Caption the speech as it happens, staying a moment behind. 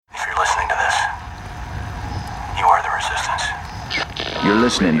You're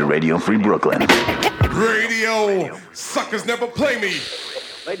listening to Radio Free Brooklyn. Radio suckers never play me.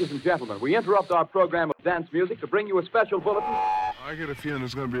 Ladies and gentlemen, we interrupt our program of dance music to bring you a special bulletin. I get a feeling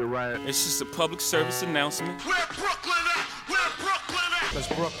there's going to be a riot. It's just a public service announcement. Where Brooklyn at? Where Brooklyn at? Because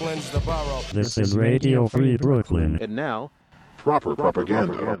Brooklyn's the borough. This is Radio Free Brooklyn. And now, Proper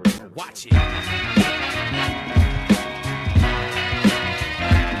propaganda. Watch it.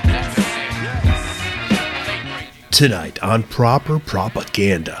 Tonight on Proper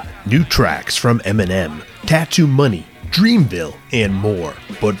Propaganda, new tracks from Eminem, Tattoo Money, Dreamville, and more.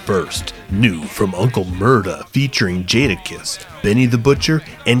 But first, new from Uncle Murda featuring Jadakiss, Benny the Butcher,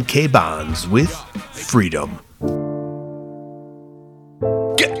 and K-Bonz with Freedom.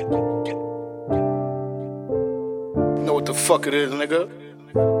 Know what the fuck it is, nigga?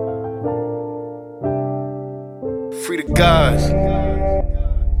 Free the guys.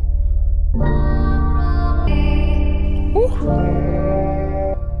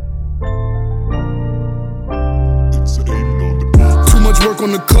 Work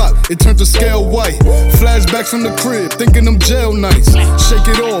on the clock, it turned to scale white. Flashbacks from the crib, thinking them jail nights. Shake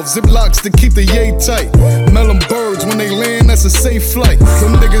it off, zip locks to keep the yay tight. Melon birds when they land, that's a safe flight.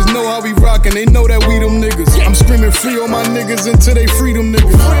 Them niggas know how we rockin', they know that we them niggas. I'm screaming free on my niggas until they freedom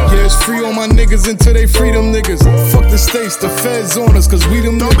niggas. Yeah, it's free on my niggas until they freedom niggas. Fuck the states, the feds on us, cause we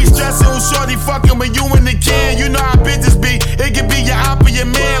them niggas. Don't be stressing who shorty fucking with you in the can. You know how bitches be, it could be your op or your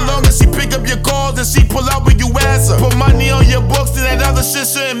man. Long as she pick up your calls and she pull up when you answer. Put money on your books and that other shit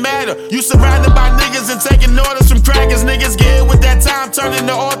shouldn't matter. You surrounded by niggas and taking orders from crackers. Niggas get with that time, turning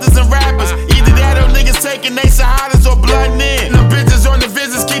to authors and rappers. Either that or niggas taking they shahadas or blooding in. Them bitches on the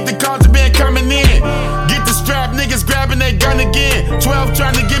visits keep the contraband coming in. Get the strap, niggas grabbing their gun again. 12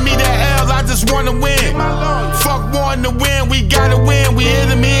 trying to give me that L, I just wanna win. Fuck wanting to win, we gotta win. We hit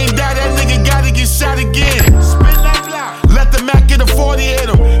him, he ain't die, that nigga gotta get shot again. Spin that block. Let the Mac get a 40 hit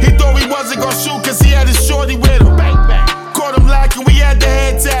him. He thought we wasn't gon' shoot cause he had his shorty with him. Bang, bang. Caught him lacking, we had the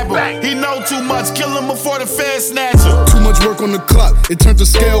head tap him. He know too much, kill him before the feds snatch him. Too much work on the clock, it turned to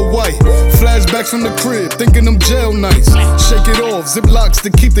scale white. Flashbacks from the crib, thinking them jail nights. Shake it off, zip locks to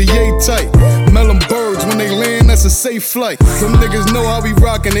keep the yay tight. Melon birds when they land, that's a safe flight. Them niggas know how we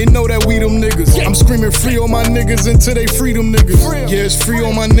rockin', they know that we them niggas. I'm screaming free on my niggas until they freedom niggas. Yeah, it's free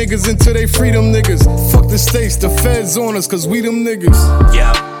on my niggas until they freedom niggas. Fuck the states, the feds on us, cause we them niggas.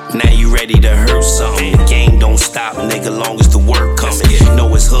 Yeah. Now you ready to hurt something. The game don't stop, nigga, long as the work coming.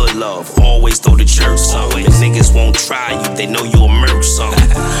 Know it's hood love, always throw the church something. If niggas won't try you, they know you'll merch something.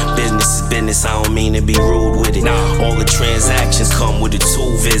 Business is business, I don't mean to be rude with it. All the transactions come with a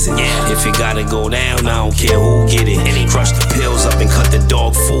tool visit. If it gotta go down, I don't care who get it. Crush the pills up and cut the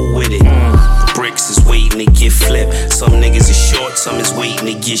dog food with it. Bricks is waiting to get flipped. Some niggas is short, some is waiting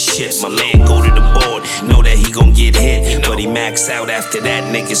to get shipped. My man go to the board, know that he gon' get hit. But he max out after that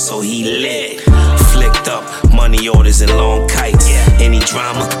nigga, so he lit. Flicked up, money orders and long kites. Any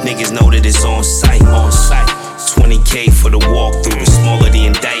drama, niggas know that it's on site. 20K for the walkthrough. The smaller the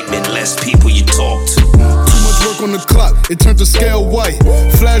indictment, less people you talk to. Work on the clock, it turned to scale white.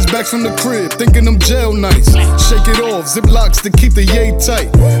 Flashbacks from the crib, thinking them jail nights. Shake it off, zip locks to keep the yay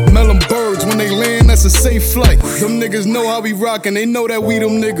tight. Melon birds when they land, that's a safe flight. Them niggas know how we rockin', they know that we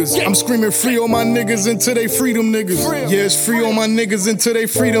them niggas. I'm screaming free on my niggas until they freedom niggas. Yeah, it's free on my niggas until they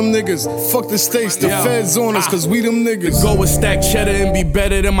freedom niggas. Fuck the states, the feds on us, cause we them niggas. Go and stack cheddar and be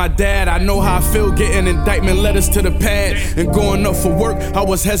better than my dad. I know how I feel getting indictment letters to the pad. And going up for work, I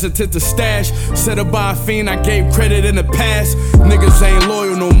was hesitant to stash. Set up by a fiend, I gave credit in the past. Niggas ain't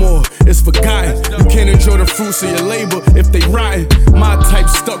loyal no more, it's forgotten. You can't enjoy the fruits of your labor if they rotten. My type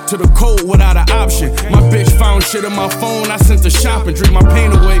stuck to the code without an option. My bitch found shit on my phone, I sent her shopping. Drink my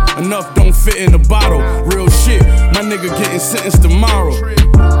pain away, enough don't fit in the bottle. Real shit, my nigga getting sentenced tomorrow.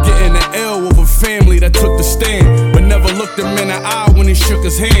 Getting an L with a family that took the stand, but never looked him in the eye when he shook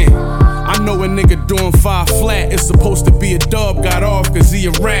his hand. I know a nigga doing 5 flat, it's supposed to be a dub, got off cause he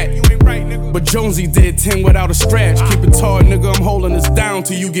a rat. But Jonesy did 10 without a scratch. Keep it tall, nigga, I'm holding this down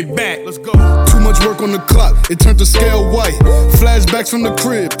till you get back. Let's go. Too much work on the clock, it turned to scale white. Flashbacks from the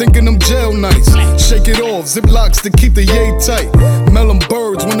crib, thinking them jail nights. Shake it off, zip locks to keep the yay tight. Melon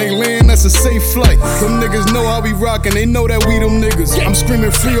birds when they land, that's a safe flight. Them niggas know how we rockin', they know that we them niggas. I'm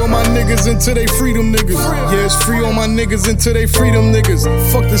screaming free on my niggas until they freedom niggas. Yeah, it's free on my niggas until they freedom niggas.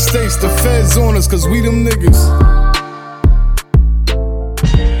 Fuck the states, the feds on us, cause we them niggas.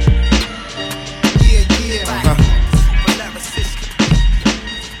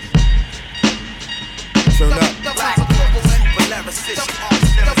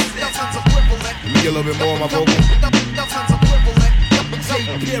 Get a little bit more of my vocal.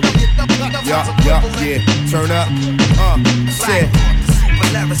 Yeah, turn up. Shit.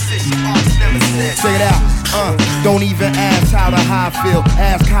 Check it out. Don't even ask how the high feel.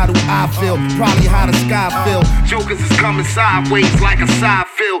 Ask how do I feel. Probably how the sky feel. Jokers is coming sideways like a side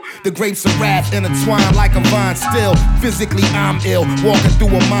fill. The grapes of wrath intertwined like a vine still. Physically I'm ill, walking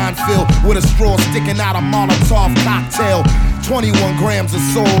through a minefield with a straw sticking out a Molotov cocktail. 21 grams of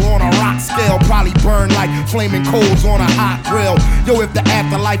soul on a rock scale. Probably burn like flaming coals on a hot grill. Yo, if the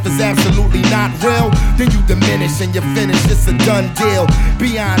afterlife is absolutely not real, then you diminish and you finish, it's a done deal.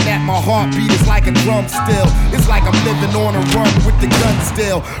 Beyond that, my heartbeat is like a drum still. It's like I'm living on a run with the gun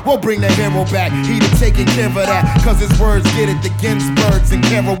still. We'll bring the hero back, he'd have taken care of that. Cause his words get it, the Ginsbergs and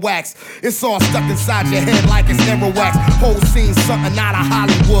Kerouacs. It's all stuck inside your head like it's Aerowax. Whole scene something out of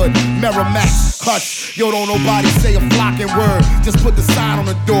Hollywood. Merrimack, hush, yo, don't nobody say a flocking word. Just put the sign on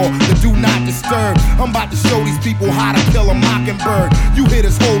the door, the do not disturb. I'm about to show these people how to kill a mockingbird. You hit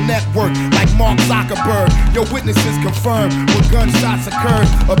his whole network like Mark Zuckerberg. Your witnesses confirmed when gunshots occurred.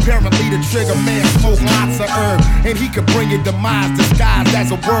 Apparently the trigger man smoked lots of herb, and he could bring your demise disguised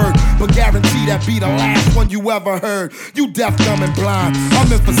as a word, but guarantee that be the last one you ever heard. You deaf, dumb, and blind.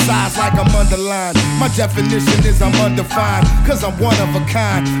 I'm emphasized like I'm underlined. My definition is I'm undefined, cause I'm one of a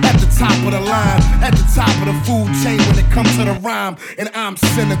kind. At the top of the line, at the top of the food chain when it comes to the rhyme. And I'm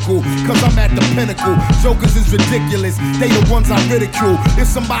cynical, cause I'm at the pinnacle. Jokers is ridiculous, they the ones I ridicule. If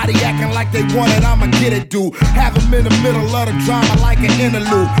somebody acting like they want it, I'ma get it, dude. Have them in the middle of the drama like an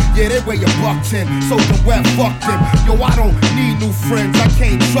interlude. Yeah, they weigh a $1.10, soaking wet, fuck them. Yo, I don't need new friends, I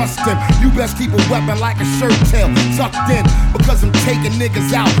can't trust them. You best keep a weapon like a shirt tail tucked in, because I'm taking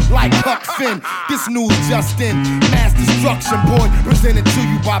niggas out like Huck Finn. This news just in, mass destruction, boy, presented to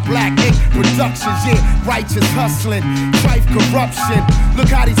you by Black Ink Productions. Yeah, righteous hustling, strife, corruption. Look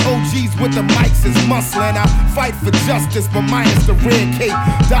how these OGs with the mics is muscling. I fight for justice, but minus the red cape.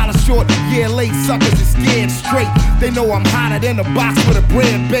 $1 short, year late, suckers is scared straight. They know I'm hotter than a box with a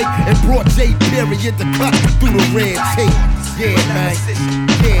bread bake, and brought J. Period to cut through the red tape. Yeah, man.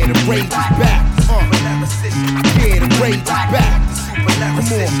 Yeah, the rage is back. Yeah, the rage is back. Come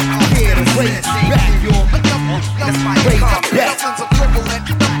on. Yeah, the rage is back, yo. Rage is back.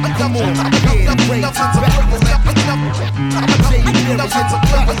 Come on. Yeah, the rage is back. J. Period to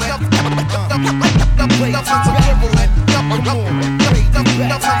cut. Rage is back. Come on. Rage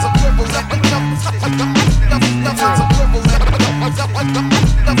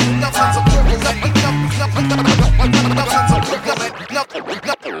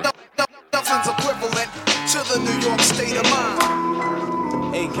Nothing's equivalent to the New York state of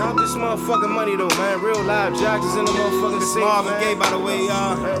mind. Hey, count this motherfucking money though, man. Real live Jocks is in the motherfucking safe, Marvin Gaye, by the way,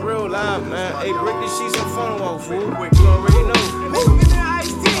 y'all. Man, real live, man. Hey, break this shit some fun off, fool. You already know.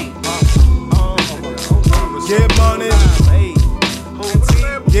 Get money. Hey, whole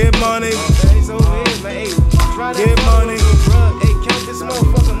team. Get money. Get money. Hey, count this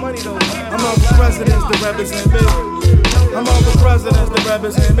motherfucking money though, man. I'm on for presidents to represent me. I'm on for presidents to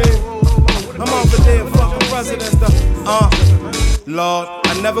represent me. I'm on for dead fucking presidents to, Lord,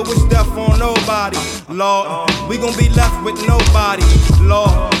 I never wish death on nobody. Lord, we gon' be left with nobody.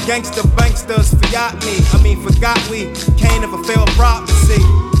 Lord, gangster banksters forgot we can't ever fail prophecy.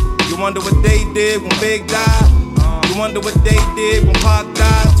 You wonder what they did when Big died? You wonder what they did when Pac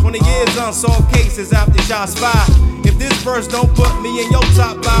died? 20 years unsolved cases after shots fired. If this verse don't put me in your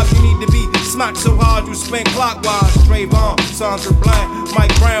top 5, you need to be smacked so hard you spin clockwise. Trayvon, Sandra Bland,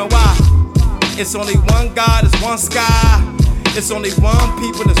 Mike Brown, why? It's only one God, it's one sky. It's only one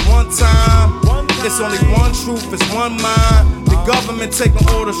people, it's one time. It's only one truth, it's one mind. The government taking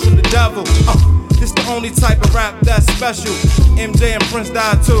orders from the devil. This the only type of rap that's special. MJ and Prince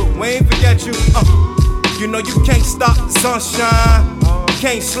died too, we ain't forget you. You know you can't stop the sunshine. You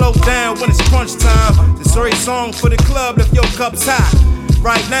can't slow down when it's crunch time. This very song for the club if your cup's high.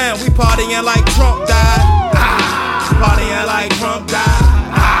 Right now we partying like Trump died. Partying like Trump died.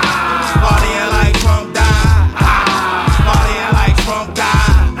 Partying like Trump died. Partying like Trump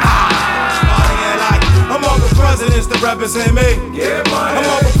died. Partying like I'm all the presidents to represent me. I'm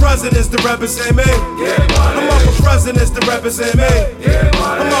all the presidents to represent me. I'm all the presidents to represent me.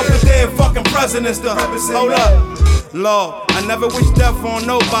 I'm all the dead fucking presidents to hold up. Lord, I never wish death on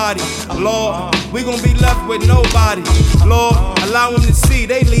nobody. Lord, we gon' be left with nobody. Lord, allow them to see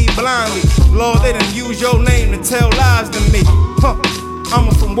they lead blindly. Lord, they done use your name to tell lies to me. I'm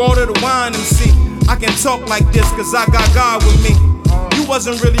from water to wine MC. I can talk like this cause I got God with me. You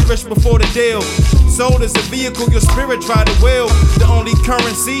wasn't really rich before the deal. Sold as a vehicle, your spirit tried to will. The only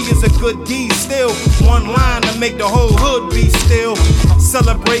currency is a good deed still. One line to make the whole hood be still.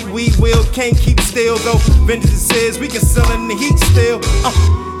 Celebrate, we will, can't keep still though. Vengeance says we can sell in the heat still.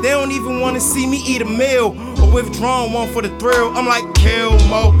 They don't even wanna see me eat a meal or withdrawn one for the thrill. I'm like, kill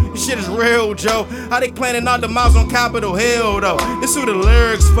Mo, this shit is real, Joe. How they planning out the miles on Capitol Hill, though? This who the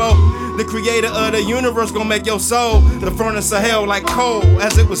lyrics for. The creator of the universe gon' make your soul the furnace of hell like coal,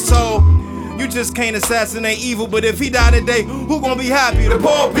 as it was told. You just can't assassinate evil, but if he died today, who gon' be happy? The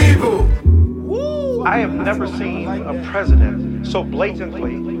poor people. I have never seen a president so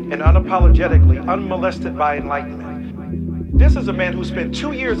blatantly and unapologetically unmolested by enlightenment. This is a man who spent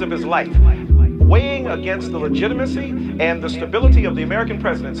 2 years of his life weighing against the legitimacy and the stability of the American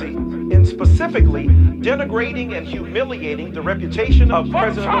presidency, and specifically denigrating and humiliating the reputation of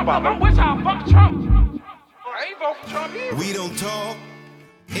President Obama. We don't talk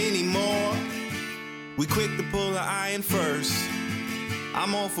anymore. We quick to pull the iron first.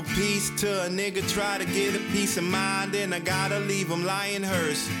 I'm all for peace till a nigga try to get a peace of mind, and I gotta leave him lying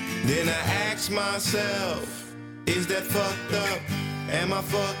hearse. Then I ask myself, is that fucked up? Am I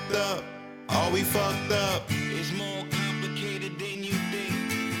fucked up? Are we fucked up? It's more complicated than you think.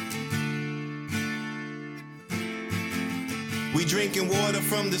 We drinking water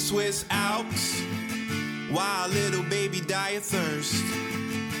from the Swiss Alps while little baby die of thirst.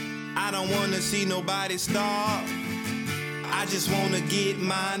 I don't wanna see nobody starve, I just wanna get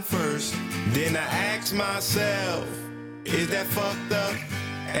mine first. Then I ask myself, is that fucked up?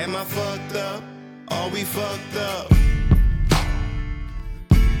 Am I fucked up? Are we fucked up?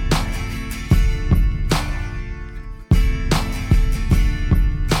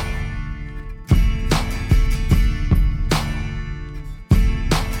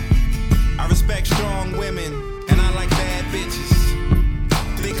 I respect strong women, and I like bad bitches.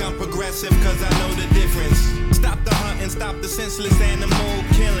 Think I'm progressive cause I know the difference. Stop the hunting, stop the senseless animal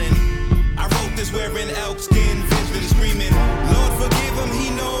killing. I wrote this wearing elk skin, Vince been screaming, Lord forgive him, he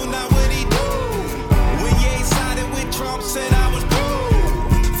know not what he do. When Ye sided with Trump, said I was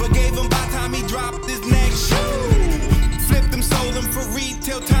through. Forgave him by time he dropped his next shoe. Flipped him, sold him for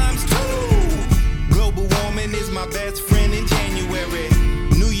retail times 2. Global warming is my best friend in January.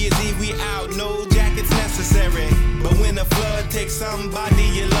 New Year's Eve we out, no jackets necessary. But when a flood takes somebody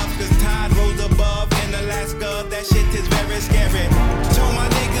you love, cause tide rose above in Alaska, that shit is very scary. Told my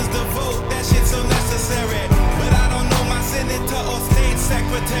niggas to vote, that shit so necessary. But I don't know my senator or state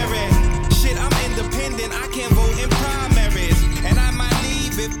secretary. Shit, I'm independent, I can't vote in primaries. And I might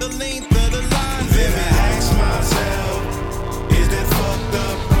leave if the length of the line varies. Then I ask myself, is that fucked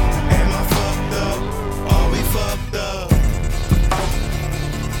up? Am I fucked up? Are we fucked up?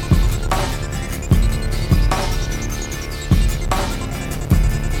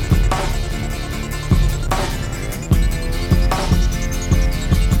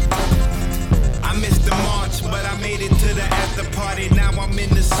 But I made it to the after party. Now I'm in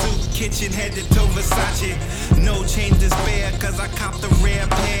the suit, kitchen headed to Versace. No change to spare, cause I copped a rare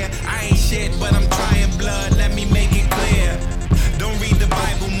pair. I ain't shit, but I'm trying blood, let me make it clear. Don't read the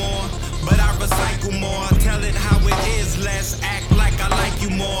Bible more, but I recycle more. Tell it how it is, less act like I like you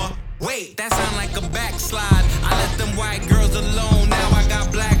more. Wait, that sound like a backslide. I let them white girls alone, now I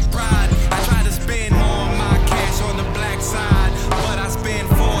got black pride. I try to spend more of my cash on the black side, but I spend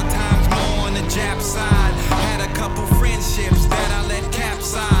 4 times more on the Jap side. Had a couple friendships that I let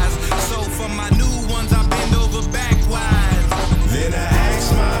capsize. So for my new ones, I bend over backwise. Then I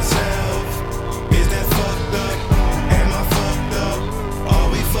ask myself, is that fucked up? Am I fucked up? Are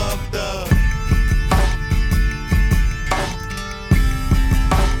we fucked up?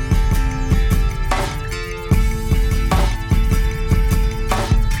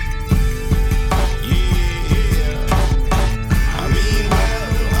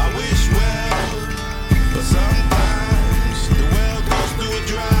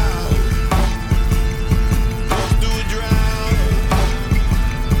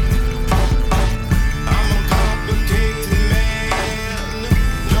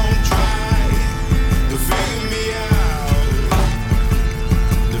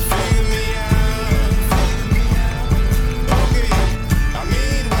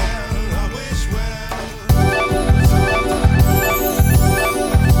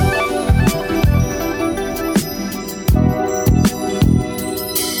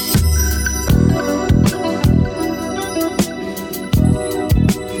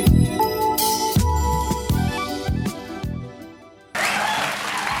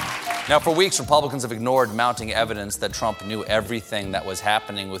 Now, for weeks, Republicans have ignored mounting evidence that Trump knew everything that was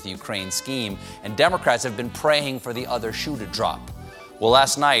happening with the Ukraine scheme, and Democrats have been praying for the other shoe to drop. Well,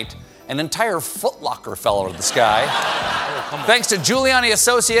 last night, an entire Foot Locker fell out of the sky, thanks to Giuliani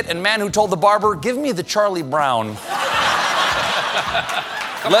associate and man who told the barber, "Give me the Charlie Brown."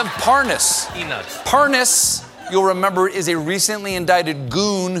 Lev Parnas. Parnas you'll remember, is a recently indicted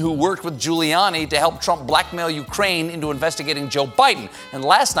goon who worked with Giuliani to help Trump blackmail Ukraine into investigating Joe Biden. And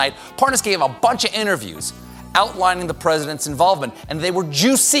last night, Parnas gave a bunch of interviews outlining the president's involvement, and they were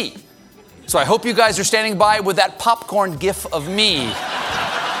juicy. So I hope you guys are standing by with that popcorn gif of me.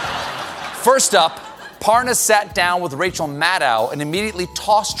 First up, Parnas sat down with Rachel Maddow and immediately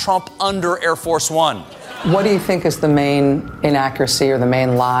tossed Trump under Air Force One. What do you think is the main inaccuracy or the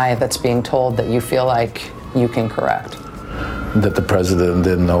main lie that's being told that you feel like you can correct? That the president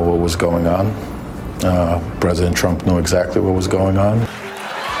didn't know what was going on. President Trump knew exactly what was going on.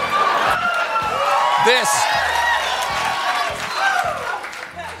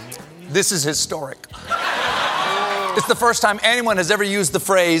 This is historic. It's the first time anyone has ever used the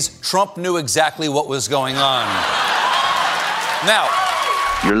phrase, Trump knew exactly what was going on. Now,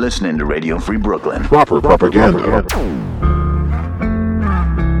 you're listening to Radio Free Brooklyn. Proper propaganda.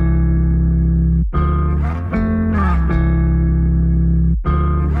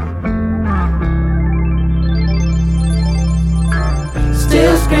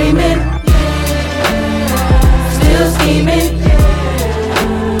 Still screaming, still scheming,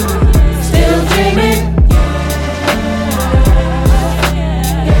 still dreaming,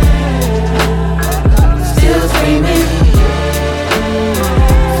 still screaming,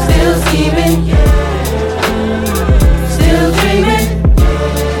 still scheming, still dreaming.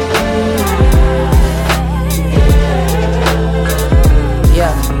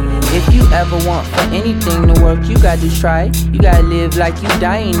 Yeah, if you ever want for anything to work, you gotta try it. You gotta live like you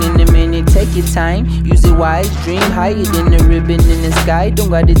dying in a minute. Take your time, use it wise. Dream higher than the ribbon in the sky. Don't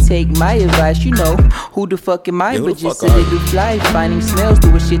gotta take my advice. You know who the fuck am I? But just a little fly, finding smells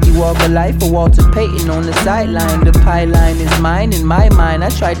through a shitty walk of life. A Walter Payton on the sideline. The pie line is mine in my mind. I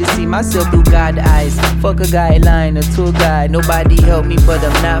try to see myself through God's eyes. Fuck a guideline, a tour guide. Nobody helped me, but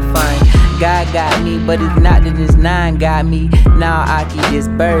I'm not fine. God got me, but it's not that this nine got me. Now I keep this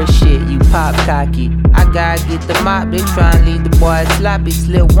bird shit, you pop cocky. I gotta get the mop, they try and leave the boy sloppy.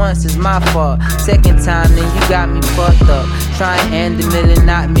 Slip once is my fault, second time then you got me fucked up. Try and end the middle,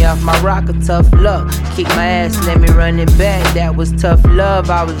 knock me off my rocker, tough luck. Kick my ass, let me run it back, that was tough love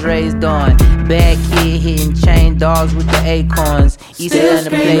I was raised on. Bad kid hitting chain dogs with the acorns. East Atlanta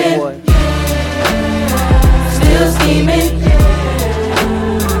playboy. Still scheming,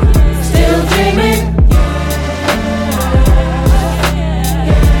 still dreaming,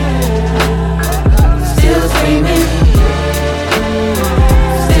 still screaming,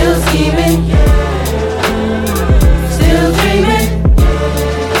 still scheming, still dreaming.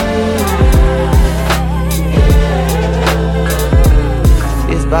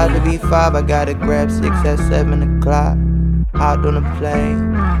 It's about to be 5, I gotta grab 6 at 7 o'clock. Hopped on a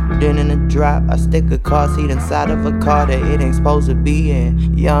plane, then in a drop, I stick a car seat inside of a car that it ain't supposed to be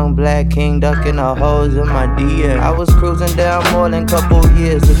in. Young black king ducking the hoes in my DM. I was cruising down more than a couple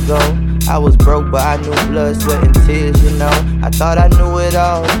years ago. I was broke, but I knew blood, sweat, and tears, you know. I thought I knew it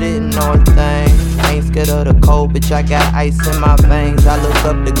all, didn't know a thing. Ain't scared of the cold, bitch, I got ice in my veins. I look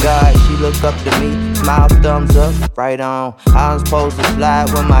up to God, she look up to me. Smile, thumbs up, right on. I'm supposed to slide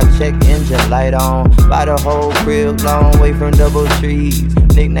with my check engine light on. By the whole crib, long way from double trees.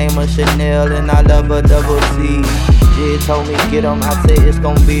 Nickname her Chanel and I love her double T. Jid told me get 'em, I said it's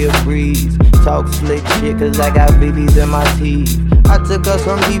gon' be a breeze. Talk slick shit cause I got BBs in my teeth. I took us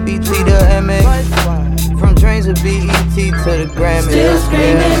from BBT to MX, from trains to BET to the Grammys. Still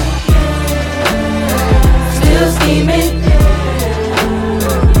screaming, still scheming,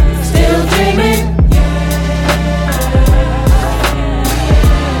 still dreaming,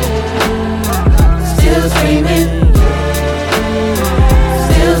 still screaming,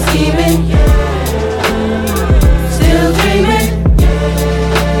 still scheming, still dreaming.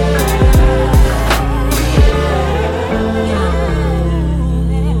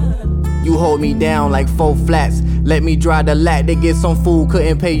 You hold me down like 4 flats. Let me dry the lat to get some food.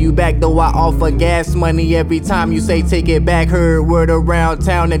 Couldn't pay you back, though I offer gas money every time you say take it back. Heard word around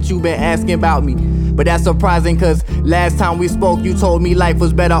town that you been asking about me. But that's surprising, cause last time we spoke, you told me life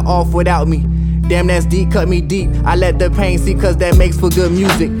was better off without me. Damn, that's deep, cut me deep. I let the pain see, cause that makes for good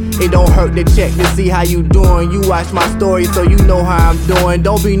music. It don't hurt to check to see how you doing. You watch my story, so you know how I'm doing.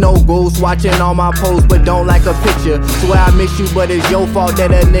 Don't be no ghost watching all my posts, but don't like a picture. Swear I miss you, but it's your fault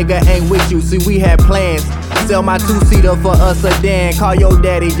that a nigga ain't with you. See, we had plans. Sell my 2-seater for a sedan. Call your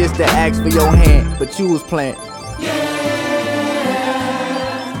daddy just to ask for your hand, but you was playing.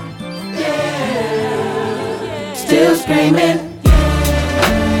 Still screaming,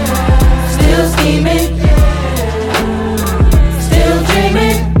 still scheming, still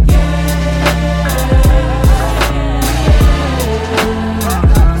dreaming,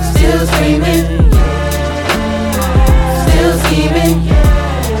 still screaming,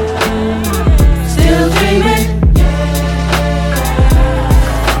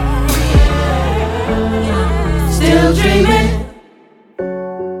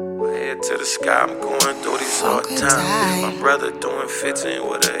 15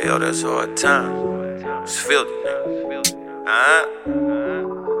 with a L, that's hard time. It's filthy, nigga.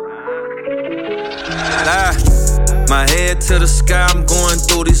 My head to the sky, I'm going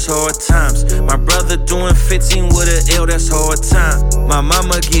through these hard times. My brother doing 15 with a L, that's hard time. My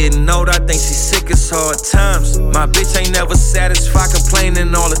mama getting old, I think she sick, it's hard times. My bitch ain't never satisfied,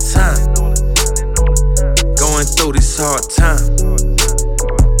 complaining all the time. Going through these hard times.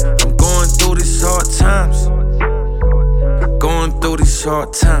 I'm going through these hard times. Going through these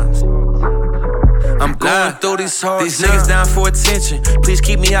hard times. I'm going through these hard times. These niggas down for attention. Please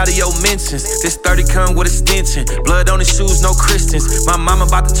keep me out of your mentions. This 30 come with extension. Blood on his shoes, no Christians. My mama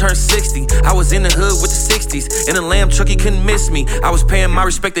about to turn 60. I was in the hood with the 60s. In a lamb truck, he couldn't miss me. I was paying my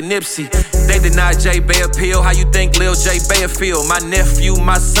respect to Nipsey. They denied J Bay appeal. How you think Lil J Bay feel? My nephew,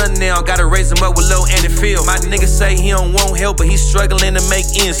 my son now, gotta raise him up with Lil Andy Field. My nigga say he don't want help, but he's struggling to make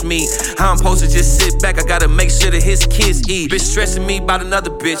ends meet. How I'm supposed to just sit back? I gotta make sure that his kids eat. Bitch stressing me about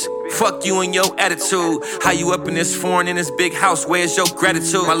another bitch. Fuck you and your attitude. How you up in this foreign in this big house? Where's your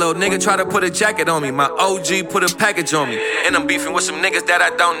gratitude? My little nigga try to put a jacket on me. My OG put a package on me. And I'm beefing with some niggas that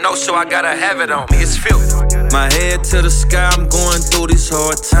I don't know, so I gotta have it on me. It's filthy. My head to the sky, I'm going through these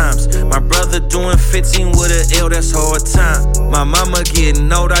hard times. My brother doing 15 with a L, that's hard time. My mama getting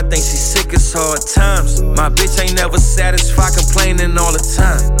old, I think she sick, it's hard times. My bitch ain't never satisfied, complaining all the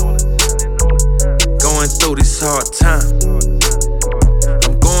time. Going through these hard times.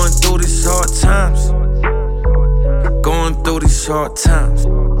 Going through these hard times. Going through these hard times.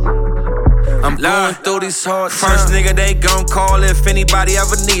 I'm going through these hard times. First nigga they gon' call if anybody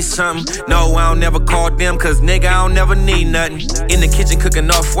ever needs something. No, I don't never call them, cause nigga I don't never need nothing. In the kitchen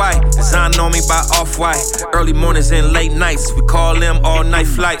cooking off-white, designed on me by Off-White. Early mornings and late nights, we call them all-night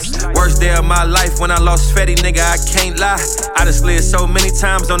flights. Worst day of my life when I lost Fetty, nigga, I can't lie. I done slid so many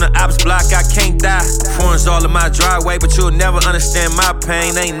times on the ops block, I can't die. Foreign's all in my driveway, but you'll never understand my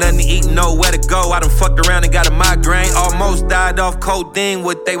pain. Ain't nothing to eat, nowhere to go. I done fucked around and got a migraine. Almost died off codeine,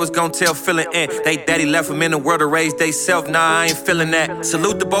 what they was gon' tell feeling. They daddy left them in the world to raise they self, nah, I ain't feeling that.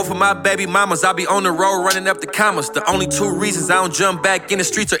 Salute to both of my baby mamas, I be on the road running up the commas. The only two reasons I don't jump back in the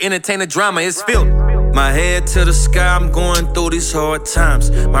streets or entertain the drama is filth. My head to the sky, I'm going through these hard times.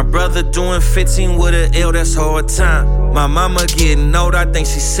 My brother doing 15 with a L, that's hard time. My mama getting old, I think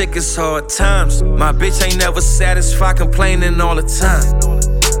she sick, it's hard times. My bitch ain't never satisfied, complaining all the time.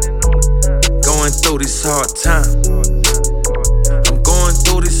 Going through these hard times. I'm going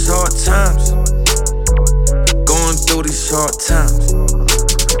through these hard times. Going through these hard times.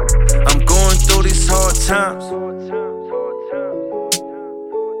 I'm going through these hard times.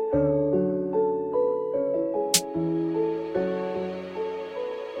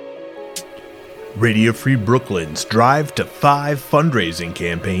 Radio Free Brooklyn's Drive to 5 fundraising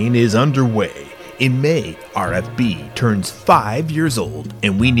campaign is underway. In May, RFB turns 5 years old,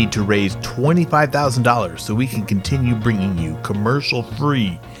 and we need to raise $25,000 so we can continue bringing you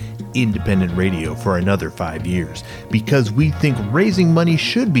commercial-free independent radio for another 5 years. Because we think raising money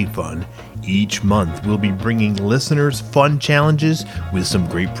should be fun, each month we'll be bringing listeners fun challenges with some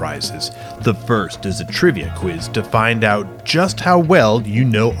great prizes. The first is a trivia quiz to find out just how well you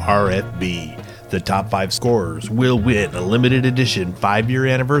know RFB. The top 5 scorers will win a limited edition 5-year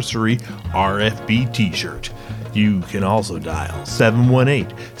anniversary RFB t-shirt. You can also dial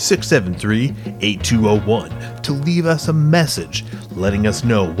 718-673-8201 to leave us a message letting us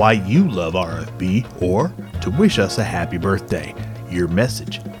know why you love RFB or to wish us a happy birthday. Your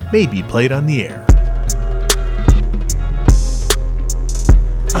message may be played on the air.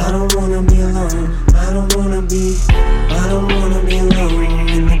 I don't wanna be alone. I don't wanna be alone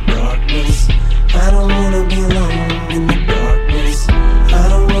in the darkness. I don't wanna be alone in the darkness. I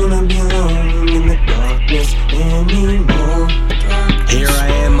don't wanna be alone in the darkness anymore. Here I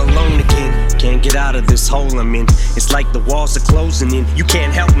am alone again. Can't get out of this hole I'm in. It's like the walls are closing in. You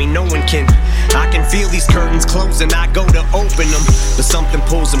can't help me, no one can. I can feel these curtains closing. I go to open them, but something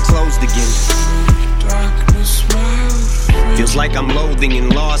pulls them closed again. Darkness, feels like I'm loathing in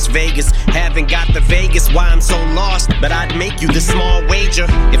Las Vegas. Haven't got the Vegas, why I'm so lost. But I'd make you this small wager.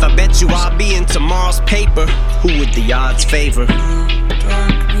 If I bet you I'll be in tomorrow's paper, who would the odds favor?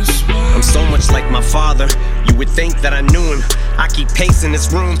 I'm so much like my father, you would think that I knew him. I keep pacing this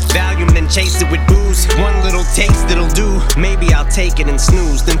room, Valium then chase it with booze. One little taste it'll do, maybe I'll take it and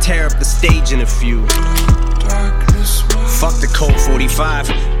snooze, then tear up the stage in a few. Fuck the Colt 45,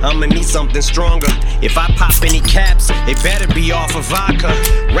 I'ma need something stronger. If I pop any caps, it better be off of vodka.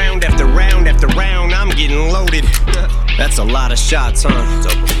 Round after round after round, I'm getting loaded. That's a lot of shots, huh?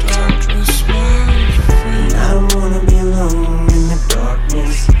 I don't wanna be alone in the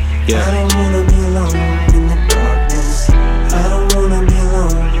darkness. Yeah. I don't wanna be alone in the darkness. I don't wanna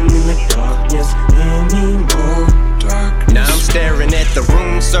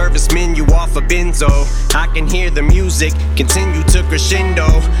service menu off a benzo. I can hear the music continue to crescendo.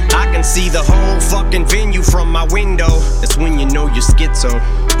 I can see the whole fucking venue from my window. That's when you know you're schizo.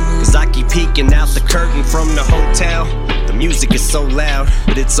 Cause I keep peeking out the curtain from the hotel. The music is so loud,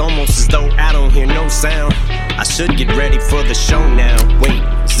 but it's almost as though I don't hear no sound. I should get ready for the show now. Wait,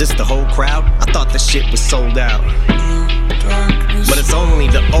 is this the whole crowd? I thought the shit was sold out. But it's only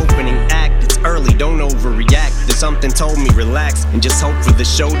the opening act. It's early, don't overreact. Then something told me relax and just hope for the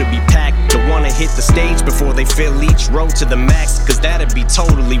show to be packed. Don't wanna hit the stage before they fill each row to the max, cause that'd be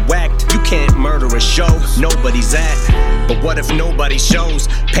totally whacked. You can't murder a show nobody's at. But what if nobody shows?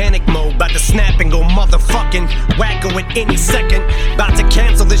 Panic mode, bout to snap and go motherfucking wacko at any second. About to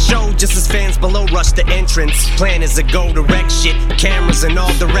cancel the show just as fans below rush the entrance. Plan is to go direct shit, cameras in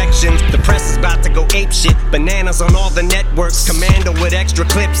all directions. The press is about to go ape shit, bananas on all the networks. Commando with extra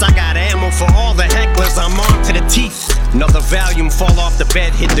clips, I got ammo for all the hecklers. I'm on to the teeth. Another volume fall off the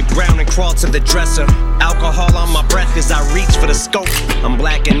bed, hit the ground and crawl to the dresser. Alcohol on my breath as I reach for the scope. I'm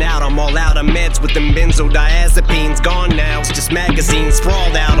blacking out, I'm all out of meds with them benzodiazepines. Gone now, it's just magazines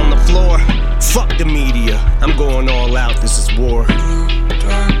sprawled out on the floor. Fuck the media, I'm going all out, this is war.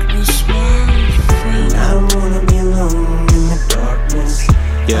 Darkness, my friend. I don't wanna be alone in the darkness.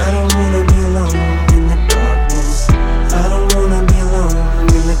 Yeah. I don't wanna be alone in the darkness. I don't wanna be alone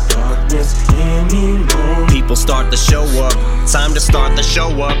in the darkness anymore. People start to show up, time to start the show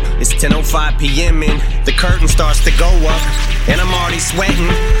up. It's 10:05 p.m. and the curtain starts to go up. And I'm already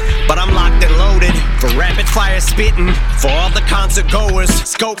sweating, but I'm locked and loaded for rapid fire spitting. For all the concert goers,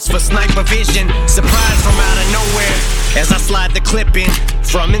 scopes for sniper vision. Surprise from out of nowhere as I slide the clip in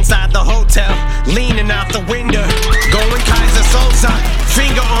from inside the hotel, leaning out the window, going Kaiser Sosa,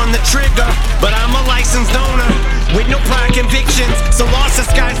 finger on the trigger. But I'm a licensed owner with no prior convictions, so lost the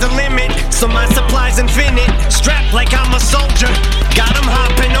sky's the limit. So my supply's infinite, strapped like I'm a soldier. Got them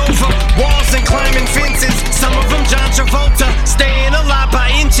hopping over walls and climbing fences. Some of them John Travolta, staying alive by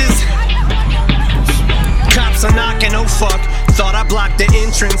inches. Cops are knocking, oh fuck. Thought I blocked the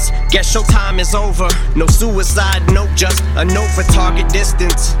entrance. Guess showtime is over. No suicide note, just a note for target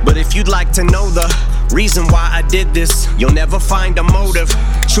distance. But if you'd like to know the reason why I did this, you'll never find a motive.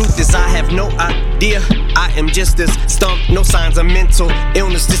 Truth is I have no idea. I am just this stumped, no signs of mental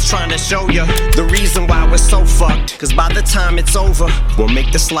illness. Just trying to show you the reason why we're so fucked. Cause by the time it's over, we'll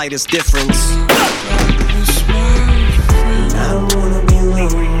make the slightest difference. I don't wanna be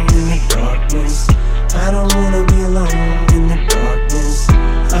alone in the darkness. I don't wanna be alone in the darkness.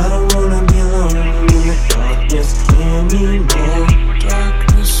 I don't wanna be alone in the darkness anymore.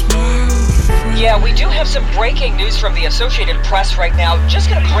 Darkness, my friend. Yeah, we do have some breaking news from the Associated Press right now. Just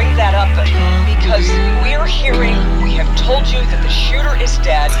gonna bring that up because we're hearing, we have told you that the shooter is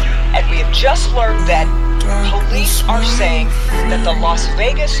dead, and we have just learned that police are saying that the Las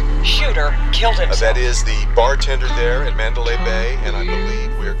Vegas shooter killed himself. That is the bartender there at Mandalay Bay, and I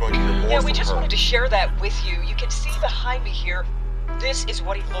believe we are going to hear more from her. Yeah, we just wanted to share that with you. You can see behind me here, this is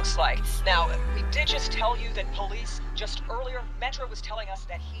what he looks like. Now, we did just tell you that police, just earlier, Metro was telling us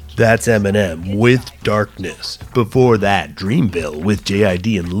that he... That's Eminem with Darkness. Before that, Dreamville with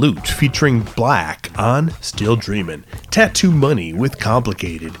JID and Loot featuring Black on Still Dreamin'. Tattoo Money with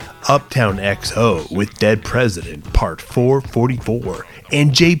Complicated. Uptown XO with Dead President Part 444.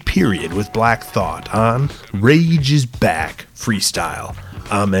 And J Period with Black Thought on Rage is Back Freestyle.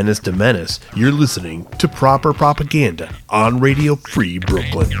 I'm Menace to Menace. You're listening to Proper Propaganda on Radio Free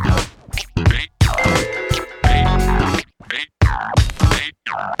Brooklyn.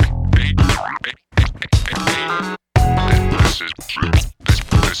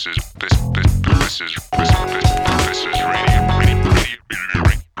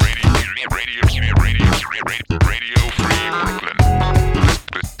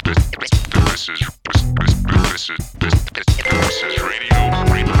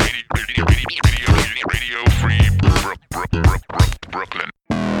 Brooklyn.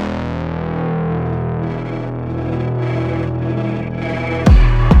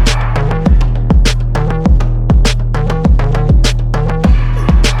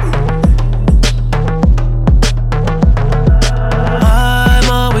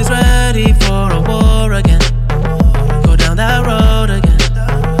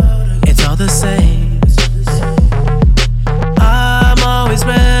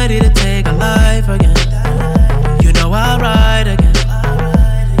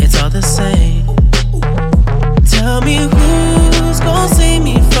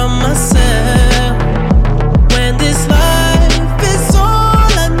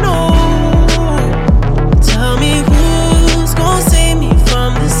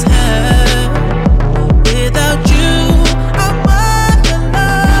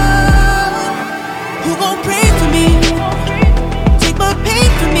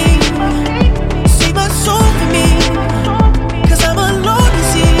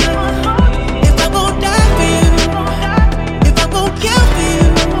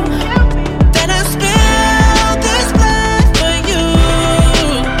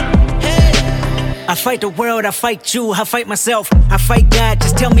 fight the world, I fight you, I fight myself, I fight God.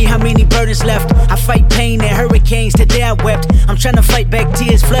 Just tell me how many burdens left. I fight pain and hurricanes, today I wept. I'm trying to fight back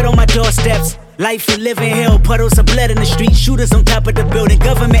tears, flood on my doorsteps. Life and living hell, puddles of blood in the street, shooters on top of the building,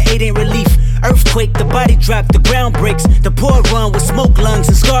 government aid ain't relief. Earthquake, the body drop, the ground breaks, the poor run with smoke lungs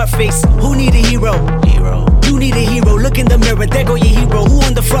and scarred face. Who need a hero? You need a hero, look in the mirror, there go your hero. Who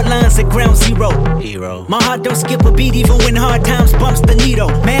on the front lines at ground zero? My heart don't skip a beat even when hard times bumps the needle.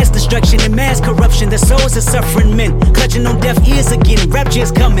 Mass destruction and mass corruption, the souls of suffering men, clutching on deaf ears again,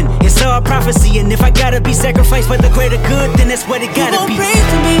 rapture's coming. It's all prophecy, and if I gotta be sacrificed for the greater good, then that's what it gotta be. Pray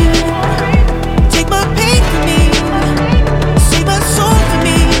for me. Take my pain for me, save my soul for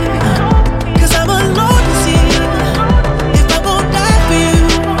me, 'cause I'm alone to see. If I'm gon' die for you,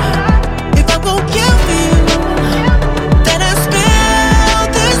 if I'm gon' kill for you, then I spill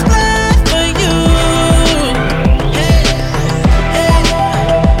this blood for you. Hey, hey,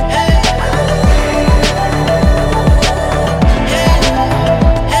 hey.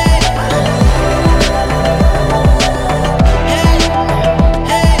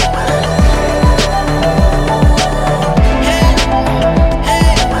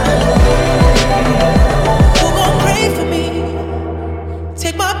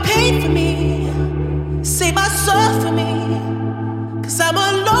 Take my pain for me, save my soul for me, 'cause I'm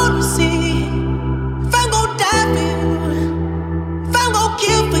alone to see. If I'm gon' die for you, if I'm gon'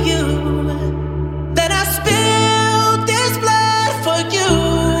 kill for you, then I spill this blood for you.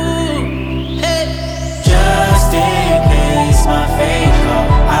 Hey. Just in case my fate come,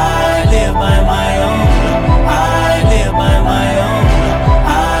 I live by my own law. I live by my own law.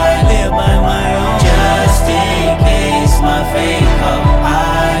 I live by my own. Just in case my fate come,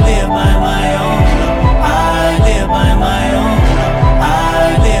 I live by my own law. I live by my own law.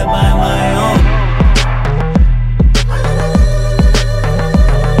 I live by my own.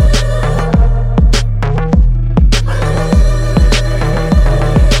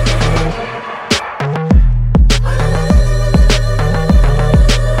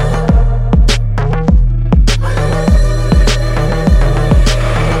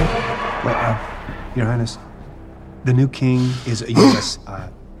 Your Highness, the new king is a U.S.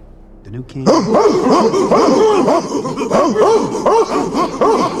 The new king.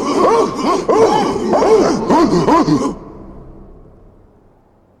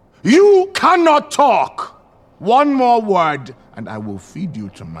 You cannot talk. One more word, and I will feed you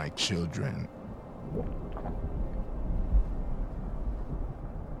to my children.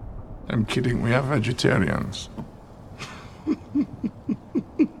 I'm kidding, we are vegetarians.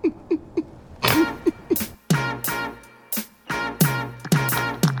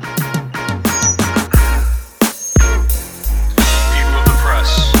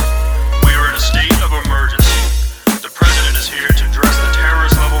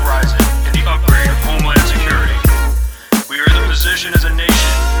 As a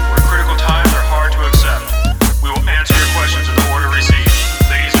nation, where critical times are hard to accept, we will answer your questions in the order received.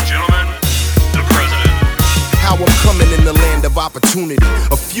 Ladies and gentlemen, the President. How I'm coming in the land of opportunity.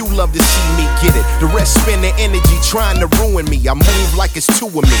 A few love to see me get it. The rest spend their energy trying to ruin me. I move like it's two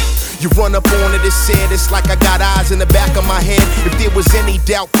of me. You run up on it, it's said, it's like I got eyes in the back of my head. If there was any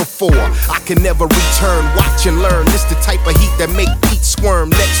doubt before, I can never return. Watch and learn. This the type of heat that make Pete squirm.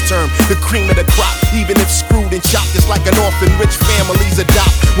 Next term, the cream of the crop. Even if screwed and chopped, it's like an orphan rich families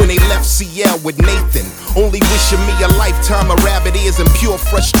adopt. When they left CL with Nathan, only wishing me a lifetime of rabbit ears and pure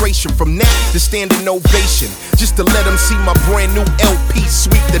frustration. From that to standing ovation, just to let them see my brand new LP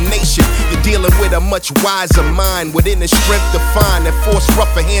sweep the nation. You're dealing with a much wiser mind, within the strength to find that force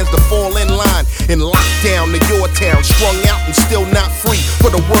rougher hands to fall in line. In lockdown to your town, strung out and still not free for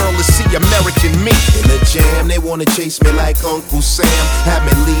the world to see American me. In the jam, they wanna chase me like Uncle Sam. Have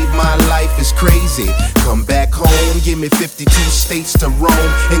me leave my life is crazy. Come back home, give me 52 states to roam,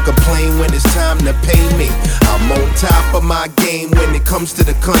 and complain when it's time to pay me. I'm on top of my game when it comes to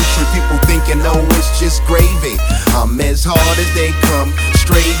the country. People thinking, oh, it's just gravy. I'm as hard as they come,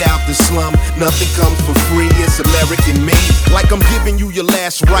 straight out the slum. Nothing comes for free, it's American made. Like I'm giving you your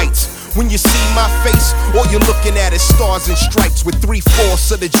last rites. When you see my face, all you're looking at is stars and stripes with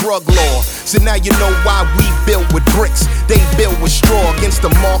 3/4 of the drug law. So now you know why we build with bricks, they build with straw against the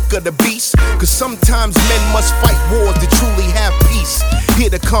mark of the beast. Cause sometimes men must fight wars to truly have peace. Here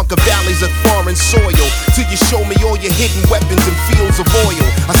to conquer valleys of foreign soil, till you show me all your hidden weapons and fields of oil.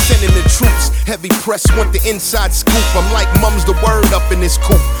 I send in the troops, heavy press want the inside scoop. I'm like mum's the word up in this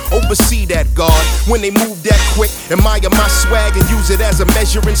coop. Oversee that guard, when they move that quick. Admire my swag and use it as a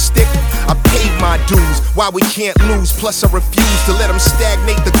measuring stick. I paid my dues, why we can't lose. Plus I refuse to let them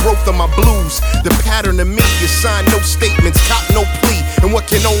stagnate the growth of my blues. The pattern of me is sign no statements, cop no plea, and what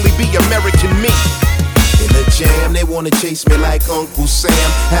can only be American me. the jam, they wanna chase me like Uncle Sam.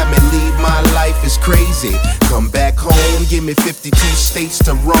 Have me leave my life is crazy. Come back home, give me 52 states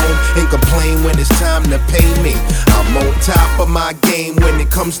to roam, and complain when it's time to pay me. I'm on top of my game when it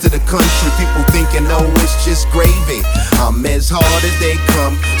comes to the country. People thinking, oh, it's just gravy. I'm as hard as they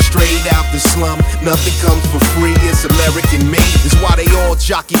come, straight out the slum. Nothing comes for free, it's American made. It's why they all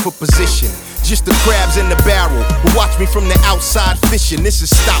jockey for position. Just the crabs in the barrel who watch me from the outside fishing. This is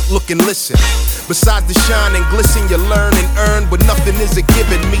stop, look, and listen. Besides the shine and glisten, you learn and earn, but nothing is a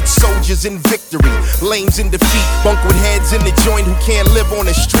given. Meet soldiers in victory, lames in defeat, bunk with heads in the joint who can't live on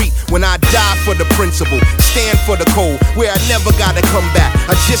the street. When I die for the principle, stand for the code, where I never gotta come back.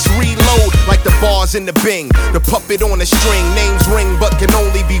 I just reload like the bars in the Bing. The puppet on a string, names ring, but can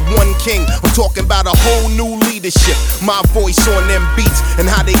only be one king. I'm talking about a whole new leadership. My voice on them beats and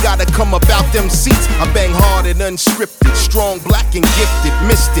how they gotta come about them seats. I bang hard and unscripted, strong, black and gifted.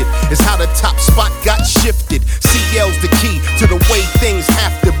 Missed it is how the top spot got shifted. CL's the key to the way things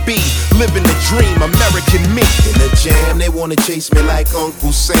have to be. Living the dream, American me. In the jam, they wanna chase me like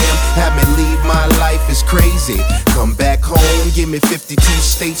Uncle Sam. Have me leave my life is crazy. Come back home, give me 52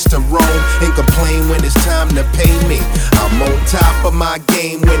 states to roam, and complain when it's time to pay me. I'm on top of my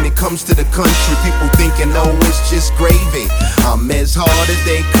game when it comes to the country. People thinking, oh, it's just gravy. I'm as hard as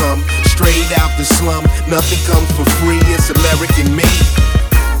they come, straight out the slum. Nothing comes for free, it's American made.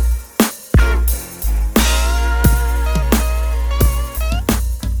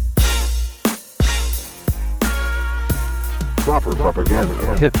 Proper propaganda.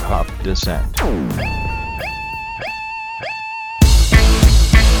 Hip hop descent.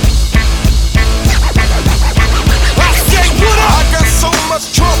 I got so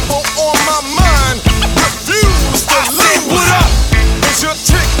much trouble on my mind. Refuse to leave. What up? It's your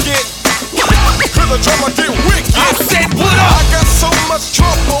ticket. Till the drama get wicked. I said what up? I got so much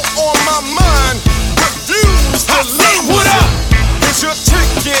trouble on my mind. Refuse to leave. What up? It's your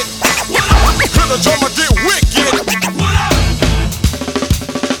ticket. Till the drama get wicked. What up?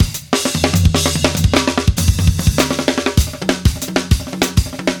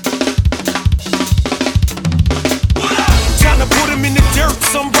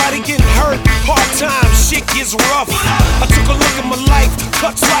 Somebody getting hurt, hard times, shit gets rough. I took a look at my life,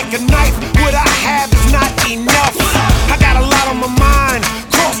 cuts like a knife. What I have is not enough. I got a lot on my mind,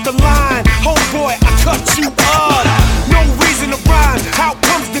 cross the line. Homeboy, I cut you up. No reason to rhyme, how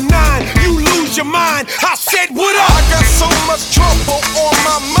comes the 9? You lose your mind. I said, what up? I got so much trouble on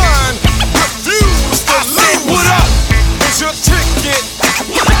my mind. Refuse to leave. What up? It's your ticket.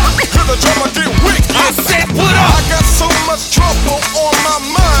 Till the drama get wicked. I said, what up? I got so much trouble on my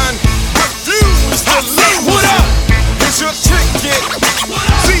mind. Refuse to leave. What up? It's your ticket.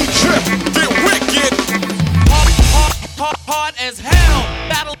 Z-Trip, get wicked. Hard as hell.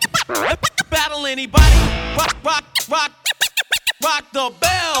 Battle anybody. Rock the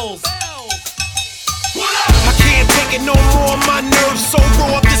bells. I can't take it no more, my nerves so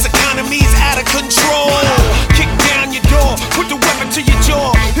raw. This economy's out of control. Kick down your door, put the weapon to your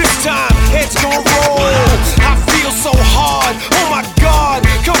jaw. This time, heads gon' roll. I feel so hard, oh my God.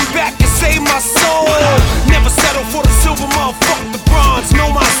 Come back and save my soul. Never settle for the silver, motherfuck the bronze.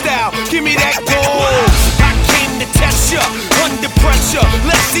 Know my style, give me that gold. I came to test ya, under pressure.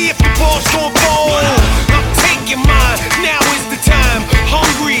 Let's see if the ball's gon' fold. I'm taking mine, now is the time.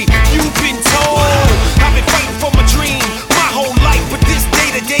 Hungry, you've been told. I've been fighting for my dream my whole life, but this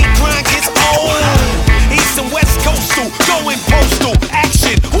day-to-day grind gets old. East and West Coastal, going postal.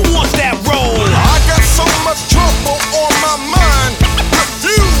 Action, who wants that role? I got so much trouble on my mind.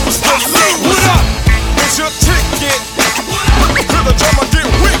 Refuse to leave. What up? It's your ticket. Till the drama get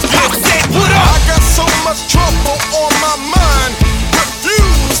wicked. I said, what up? I got so much trouble on my mind.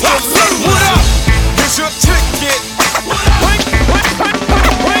 Refuse to leave. What up?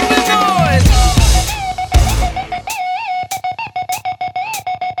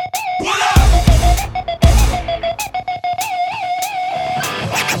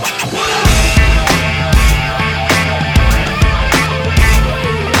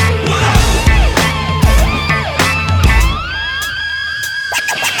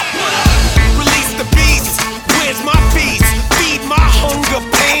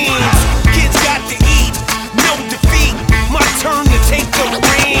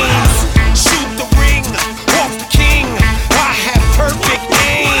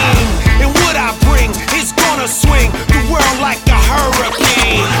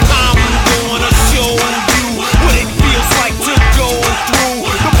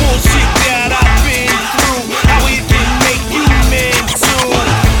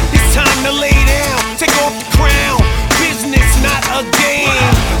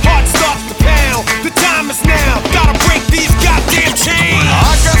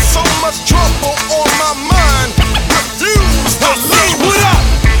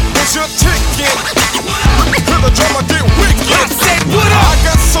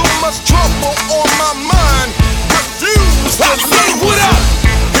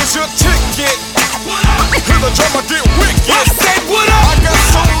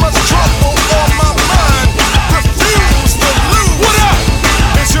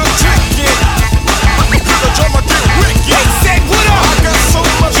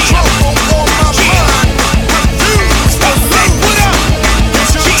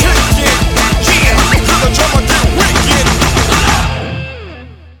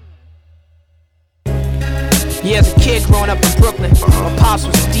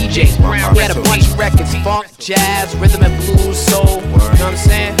 James Brown. We had a bunch of records, funk, jazz, rhythm and blues, soul. You know what I'm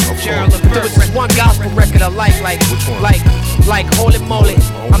saying? There was this one gospel record I like Holy Moly.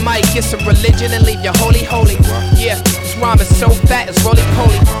 I might get some religion and leave you holy. Yeah, this rhyme is so fat, it's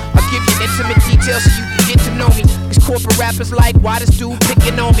roly-poly. I'll give you intimate details so you can get to know me. These corporate rappers like, why this dude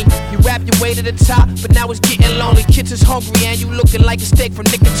picking on me? You rap your way to the top, but now it's getting lonely. Kids is hungry and you looking like a steak from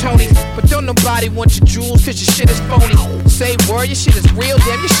Nick and Tony's. But don't nobody want your jewels, cause your shit is phony. Say word, your shit is real,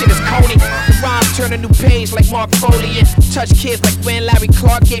 damn, your shit is coney. The rhymes turn a new page like Mark Foley and touch kids like when Larry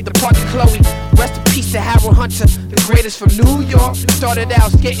Clark gave the part to Chloe. Rest in peace to Harold Hunter, the greatest from New York. Started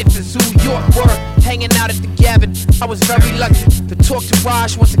out skating to Zoo York, work, hanging out at the Gavin. I was very lucky to talk to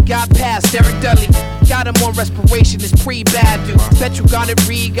Raj once I got past Derek Dudley. Got him on respiration, it's pre-bad dude. Bet you got it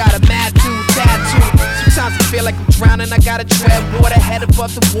read, got a mad dude tattoo. Sometimes I feel like I'm drowning, I gotta tread water. Head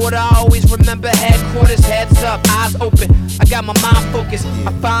above the water, I always remember headquarters. Heads up, eyes open, I got my mind focused.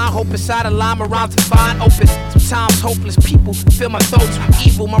 I find hope inside a line around to find open. Sometimes hopeless people fill my thoughts with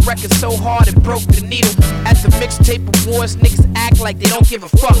evil. My record's so hard it broke the needle. At the mixtape awards, niggas act like they don't give a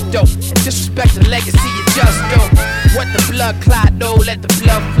fuck though. And disrespect the legacy you just know. What the blood clot, no, let the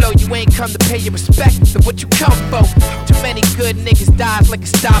blood flow. You ain't come to pay your respect to what you come for. Too many good niggas dies like a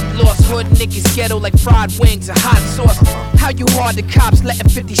stop loss. Hood niggas ghetto like fried wings and hot sauce. How you hard the cops letting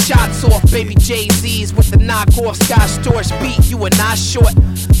 50 shots off? Baby Jay-Z's with the knockoff Sky Storage beat. You are not short,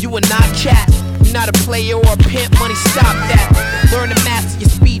 you are not cat. You're not a player or a pimp, money stop that. Learn to master your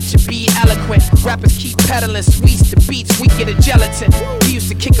speech and be eloquent. Rappers keep peddling sweets to beats, we get a gelatin. We used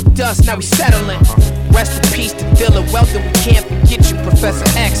to kick up dust, now we settling. Rest in peace to Dylan Weldon, we can't forget you. Professor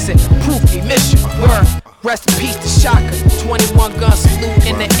X and Proof, we miss you. Word. Rest in peace to Shaka, 21 gun salute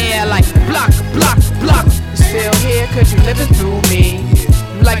in the air like block, block, block. You're still here cause you living through me.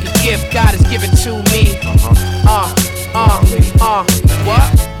 You like a gift God has given to me.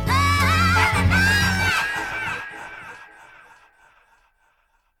 What?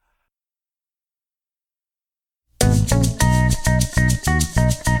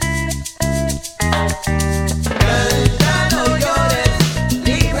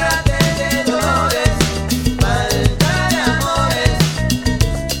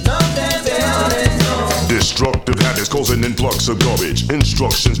 Destructive habits cause an influx of garbage.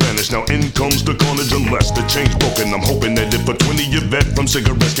 Instructions vanish, now in comes the carnage unless the chain's broken. I'm hoping that if a 20-year vet from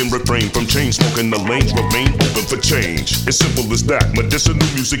cigarettes can refrain from chain smoking, the lanes remain open for change. It's simple as that. Medicinal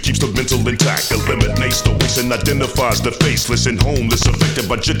music keeps the mental intact, eliminates the waste and identifies the faceless and homeless affected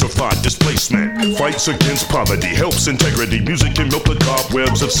by gentrified displacement. Fights against poverty, helps integrity. Music can melt the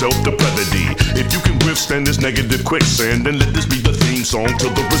cobwebs of self-depravity. If you can withstand this negative quicksand, then let this be the theme song to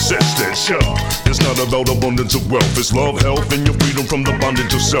the resistance. It's not about abundance of wealth, it's love, health, and your freedom from the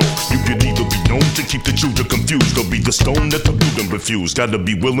bondage of self. You can either be known to keep the children confused, or be the stone that the Buddha refused. Gotta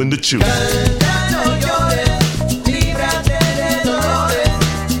be willing to choose.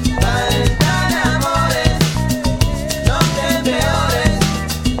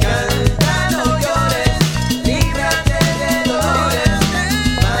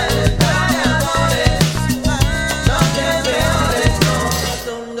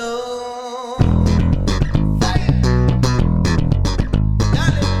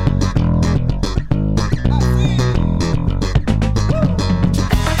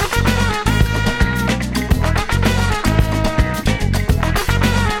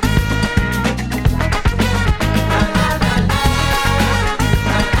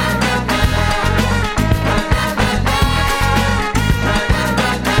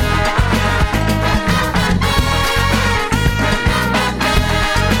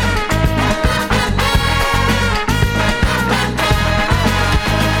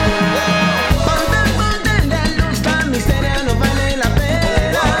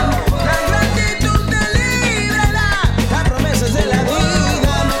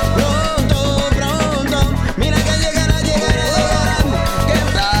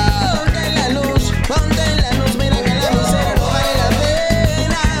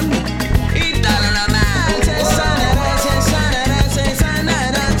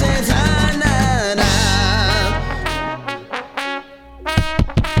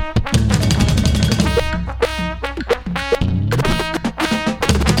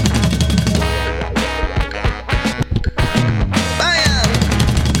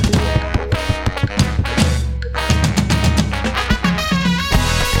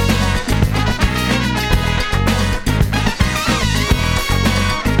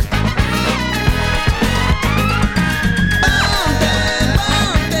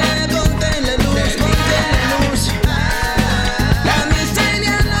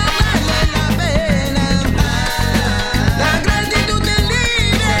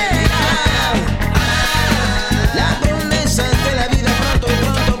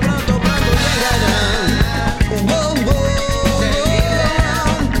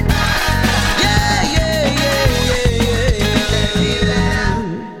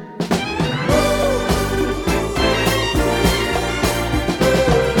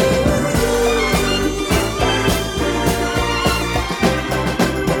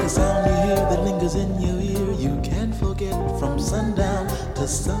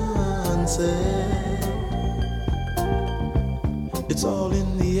 sunset. It's all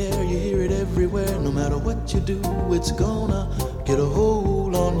in the air, you hear it everywhere. No matter what you do, it's gonna get a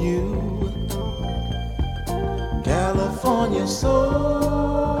hold on you. California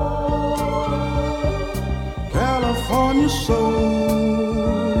soul, California soul.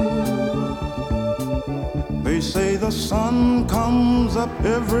 They say the sun comes up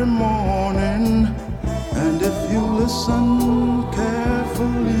every morning, and if you listen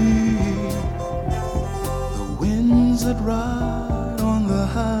carefully, the winds that ride on the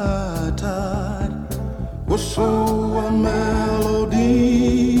high tide whistle a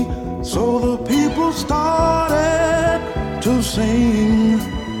melody. So the people started to sing.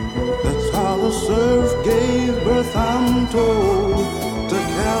 That's how the surf gave birth, I'm told, to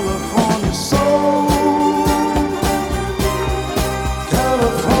California soul.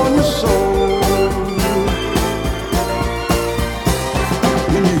 California soul.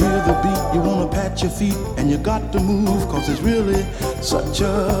 When you hear the beat, you wanna pat your feet, and you got to move, cause it's really such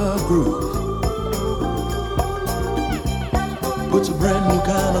a groove. Puts a brand new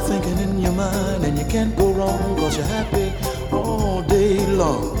kind of thinking in your mind, and you can't go wrong, cause you're happy all day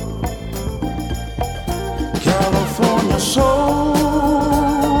long. California soul,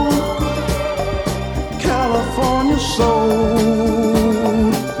 California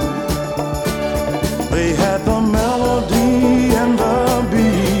soul. They had the melody and the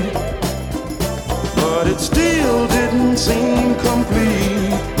beat, but it still didn't seem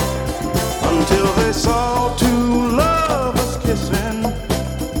complete until they saw two lovers kissing,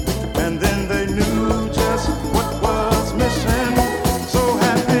 and then they knew just what was missing. So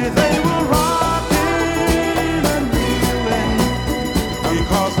happy they were rocking and reeling,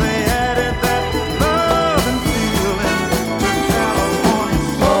 because they added that love and feeling to California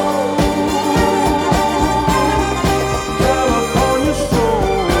soul. California soul.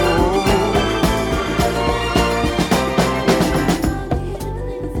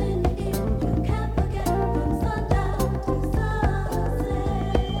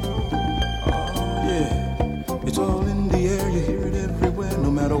 It's all in the air, you hear it everywhere.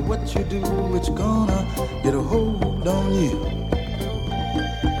 No matter what you do, it's gonna get a hold on you.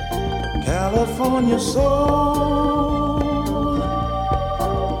 California soul,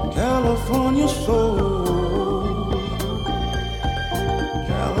 California soul,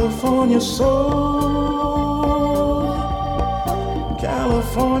 California soul,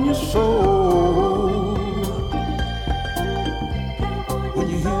 California soul. When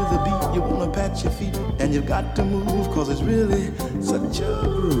you hear the beat, you wanna pat your feet, and you've got to move, cause it's really such a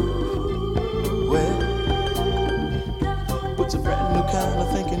groove. Well, puts a brand new kind of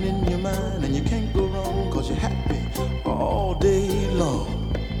thinking in your mind, and you can't go wrong, cause you're happy all day long.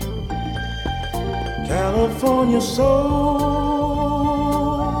 California soul,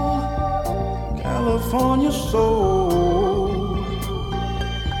 California soul,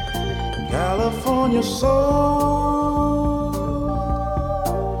 California soul,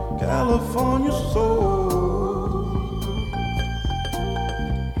 California soul.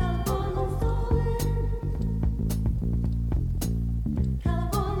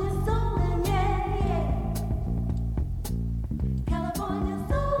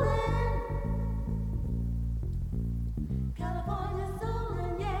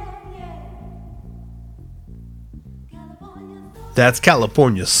 That's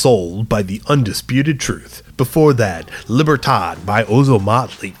California Soul by The Undisputed Truth. Before that, Libertad by Ozo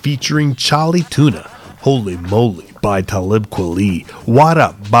Motley featuring Charlie Tuna. Holy Moly by Talib Kweli. What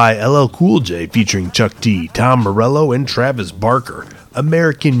Up by LL Cool J featuring Chuck D, Tom Morello, and Travis Barker.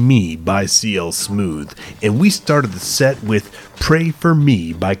 American Me by CL Smooth. And we started the set with Pray For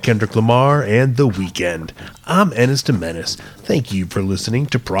Me by Kendrick Lamar and The Weeknd. I'm Ennis de Menace. Thank you for listening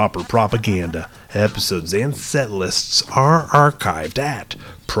to Proper Propaganda. Episodes and set lists are archived at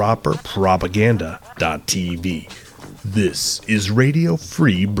properpropaganda.tv. This is Radio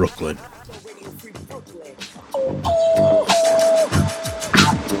Free Brooklyn.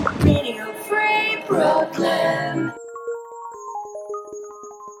 Radio Free Brooklyn.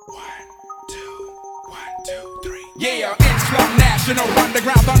 Yeah, Islam National,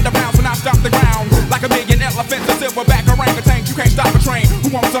 underground, thunderbounds when I stop the ground. Like a million elephants, a silverback orangutan, you can't stop a train. Who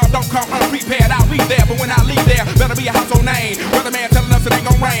wants some, don't come unprepared, I'll be there. But when I leave there, better be a household name. Weatherman telling us it ain't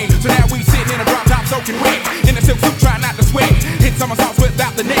gon' rain. So now we sitting in a drop top soaking wet. In a silk suit, trying not to sweat. Hit somersaults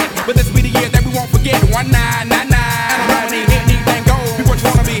without the net. But this be the year that we won't forget. 1999. And I don't need anything gold. Be what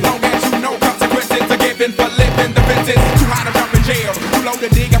you wanna be, long as you know consequences are given for living the fences. Too high to jump in jail, too low to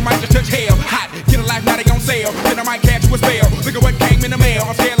dig, I might just touch hell. Hot, get a life, now they gon' sell. Then I might catch you a spell. Look at what came in the mail.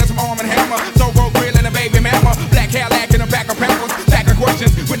 I'm scaling some arm and hammer. So go grilling a baby mama. Black hair lacking a pack of pampers. Stack of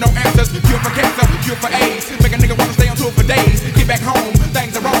questions with cure for cancer, cure for AIDS. Make a nigga wanna stay on tour for days. Get back home,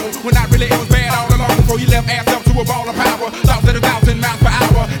 things are wrong. When not really, it was bad all along before you left ass up to a ball of power. Thoughts at 1,000 miles per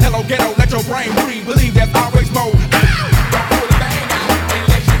hour. Hello ghetto, let your brain breathe. Believe there's always more. Don't pull the bang out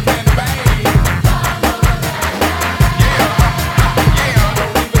unless you plan to bang.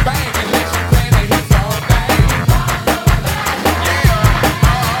 Don't leave it bang unless you plan to hit something.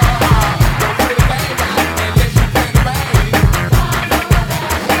 Don't pull the bang out unless you plan to bang.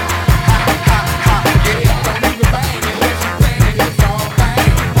 Don't leave it bang unless you plan to hit something.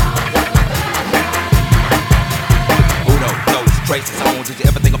 Who knows traces on? Did you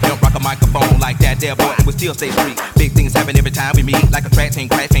ever think of rock a microphone like that there, boy? We still stay street. Big things happen every time we meet. Like a track team,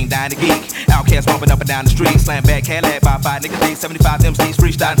 crash ain't dying to geek. Outcast bumping up and down the street. Slam back, Cadillac by 5 niggas, day 75 MCs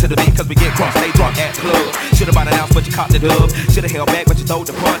freestyling to the beat. Cause we get crunk, stay drunk at the club. Should've bought an ounce, but you caught the dub. Should've held back, but you throwed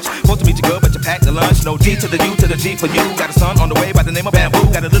the punch. Supposed to meet you good, but you packed the lunch. No D to the U to the G for you. Got a son on the way by the name of Bamboo.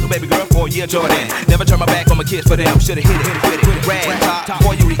 Got a little baby girl for a year, Jordan. Never turn my back on my kids for them. Should've hit it with it. Rag top.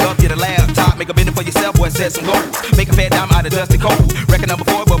 Before you re-up, get a laptop. Make a bid for yourself, boy, set some goals. Make a fat dime out of dusty cold. Record number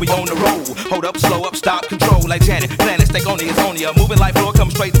 4, but we on the road. Hold up, slow up, stop, control like Janet. Planet, stay on it's on ya. Moving like floor,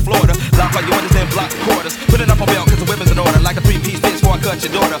 coming straight to Florida. Lock all your windows and block the quarters. Put it up on belt, cause the women's in order. Like a 3-piece bitch before I cut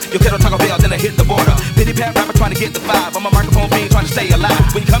your daughter. Your kid on Taco Bell, then I hit the border. Pity pat rapper trying to get the 5. I'm a microphone fiend trying to stay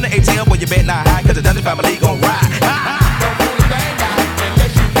alive. When you come to ATM, well, you bet not high, cause the Dungeon family gon' ride. Don't pull the bang out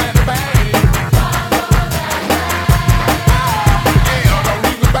unless you plan to bang. Don't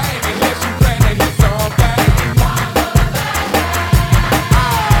leave it bang unless you plan to hit something.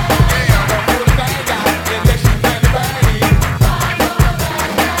 Don't pull the bang out unless you plan to bang.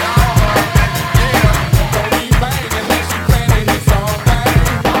 Don't leave bang unless you plan to hit something.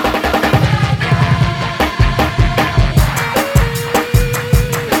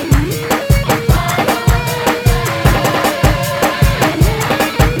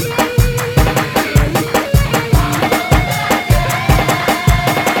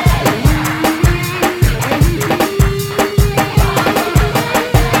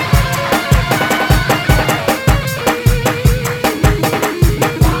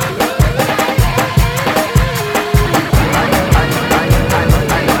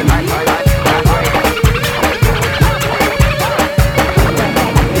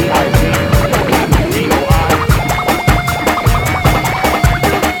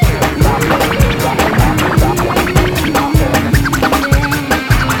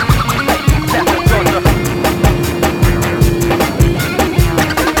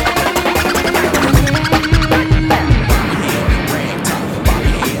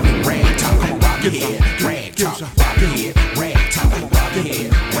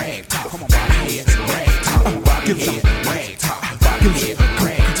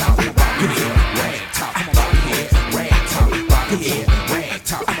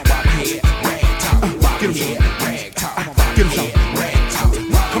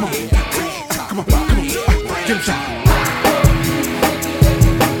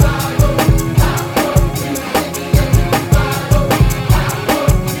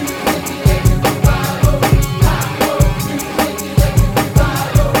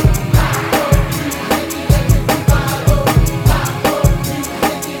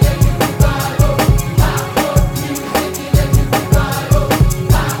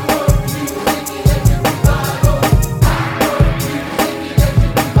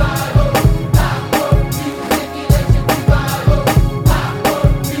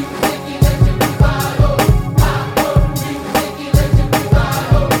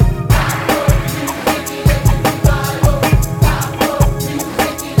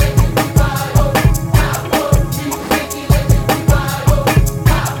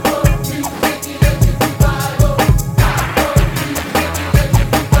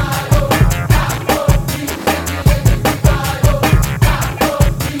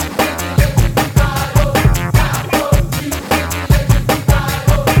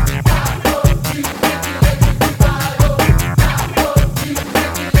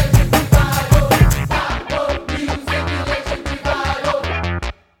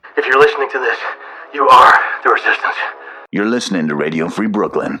 You're listening to Radio Free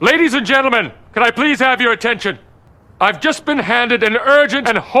Brooklyn. Ladies and gentlemen, can I please have your attention? I've just been handed an urgent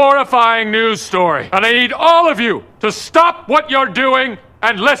and horrifying news story, and I need all of you to stop what you're doing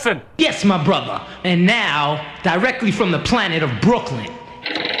and listen. Yes, my brother. And now, directly from the planet of Brooklyn.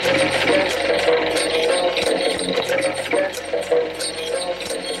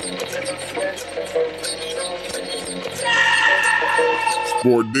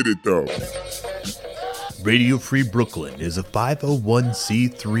 Sport did it though. Radio Free Brooklyn is a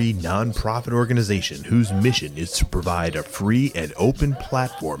 501c3 nonprofit organization whose mission is to provide a free and open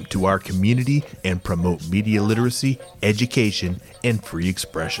platform to our community and promote media literacy, education, and free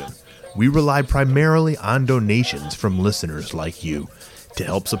expression. We rely primarily on donations from listeners like you. To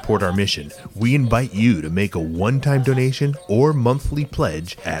help support our mission, we invite you to make a one-time donation or monthly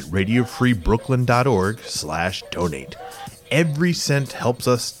pledge at radiofreebrooklyn.org/donate. Every cent helps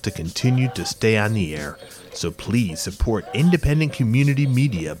us to continue to stay on the air, so please support independent community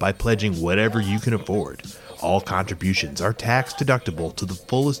media by pledging whatever you can afford. All contributions are tax deductible to the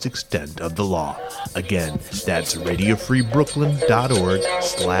fullest extent of the law. Again, that's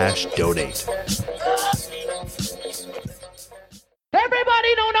radiofreebrooklyn.org/donate.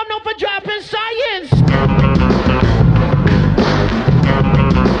 Everybody know I'm known for dropping science.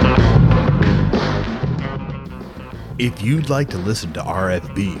 If you'd like to listen to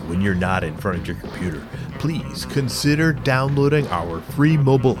RFB when you're not in front of your computer, please consider downloading our free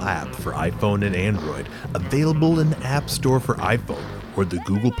mobile app for iPhone and Android, available in the App Store for iPhone or the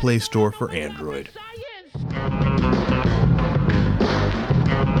Google Play Store for Android.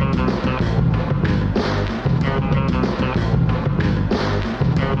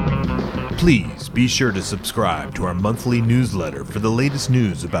 Please be sure to subscribe to our monthly newsletter for the latest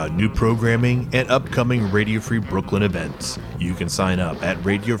news about new programming and upcoming Radio Free Brooklyn events. You can sign up at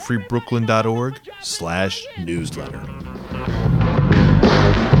radiofreebrooklyn.org/newsletter.